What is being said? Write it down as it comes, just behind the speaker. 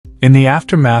In the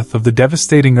aftermath of the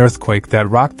devastating earthquake that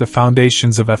rocked the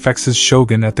foundations of FX's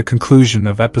Shogun at the conclusion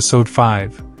of Episode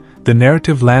 5, the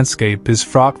narrative landscape is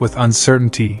fraught with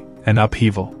uncertainty and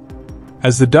upheaval.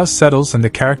 As the dust settles and the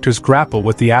characters grapple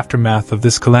with the aftermath of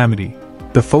this calamity,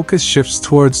 the focus shifts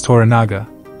towards Toranaga,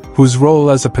 whose role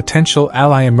as a potential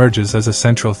ally emerges as a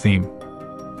central theme.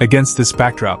 Against this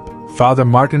backdrop, Father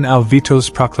Martin Alvito's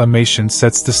proclamation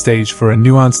sets the stage for a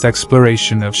nuanced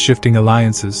exploration of shifting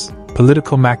alliances,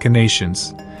 political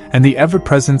machinations, and the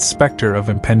ever-present specter of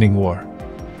impending war.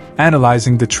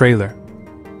 Analyzing the trailer,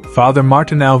 Father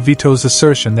Martin Alvito's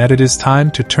assertion that it is time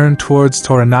to turn towards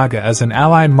Toranaga as an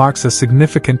ally marks a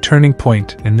significant turning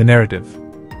point in the narrative.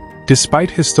 Despite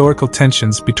historical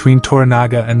tensions between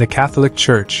Toranaga and the Catholic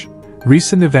Church,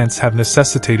 recent events have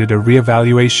necessitated a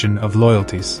re-evaluation of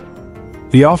loyalties.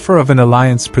 The offer of an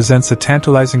alliance presents a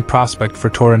tantalizing prospect for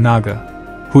Toranaga,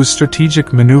 whose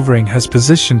strategic maneuvering has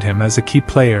positioned him as a key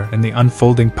player in the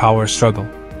unfolding power struggle.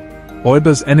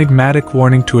 Ochiba's enigmatic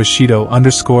warning to Ishido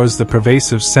underscores the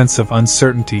pervasive sense of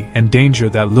uncertainty and danger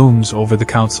that looms over the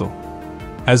council.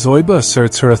 As Ochiba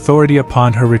asserts her authority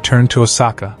upon her return to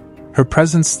Osaka, her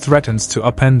presence threatens to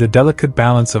upend the delicate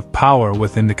balance of power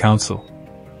within the council.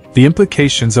 The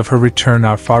implications of her return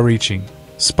are far-reaching,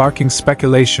 sparking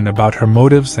speculation about her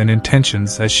motives and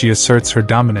intentions as she asserts her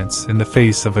dominance in the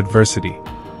face of adversity.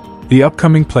 The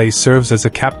upcoming play serves as a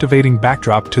captivating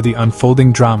backdrop to the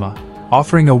unfolding drama,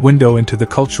 offering a window into the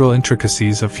cultural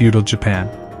intricacies of feudal Japan.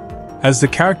 As the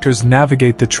characters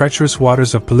navigate the treacherous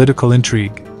waters of political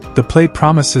intrigue, the play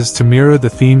promises to mirror the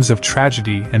themes of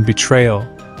tragedy and betrayal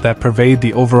that pervade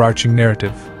the overarching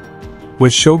narrative.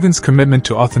 With Shogun's commitment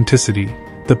to authenticity,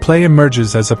 the play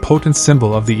emerges as a potent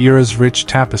symbol of the era's rich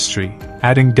tapestry,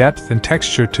 adding depth and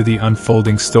texture to the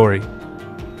unfolding story.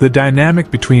 The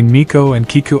dynamic between Miko and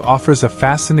Kiku offers a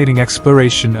fascinating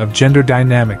exploration of gender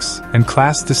dynamics and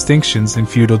class distinctions in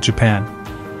feudal Japan.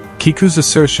 Kiku's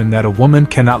assertion that a woman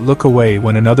cannot look away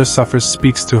when another suffers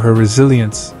speaks to her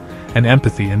resilience and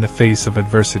empathy in the face of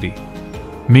adversity.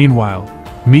 Meanwhile,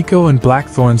 Miko and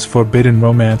Blackthorne's forbidden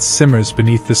romance simmers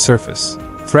beneath the surface,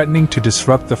 threatening to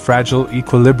disrupt the fragile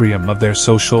equilibrium of their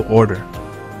social order.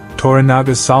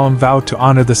 Toranaga's solemn vow to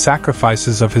honor the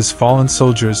sacrifices of his fallen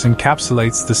soldiers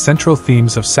encapsulates the central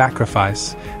themes of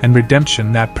sacrifice and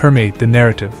redemption that permeate the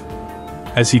narrative.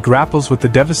 As he grapples with the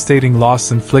devastating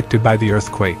loss inflicted by the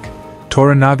earthquake,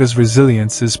 Toranaga's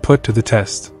resilience is put to the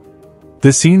test.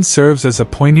 The scene serves as a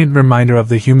poignant reminder of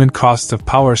the human cost of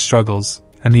power struggles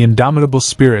and the indomitable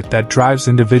spirit that drives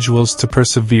individuals to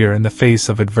persevere in the face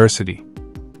of adversity.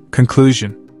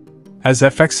 Conclusion. As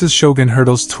FX's Shogun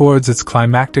hurtles towards its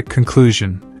climactic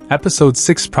conclusion, Episode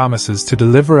 6 promises to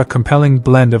deliver a compelling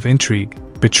blend of intrigue,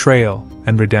 betrayal,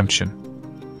 and redemption.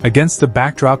 Against the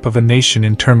backdrop of a nation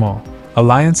in turmoil,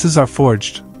 alliances are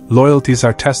forged, loyalties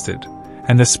are tested,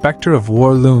 and the specter of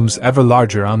war looms ever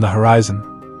larger on the horizon.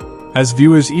 As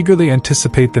viewers eagerly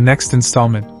anticipate the next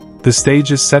installment, the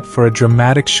stage is set for a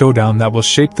dramatic showdown that will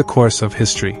shape the course of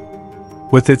history.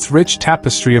 With its rich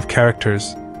tapestry of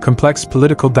characters, complex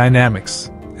political dynamics,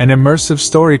 and immersive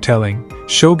storytelling,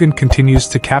 Shogun continues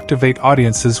to captivate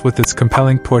audiences with its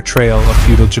compelling portrayal of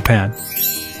feudal Japan.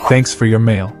 Thanks for your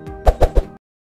mail.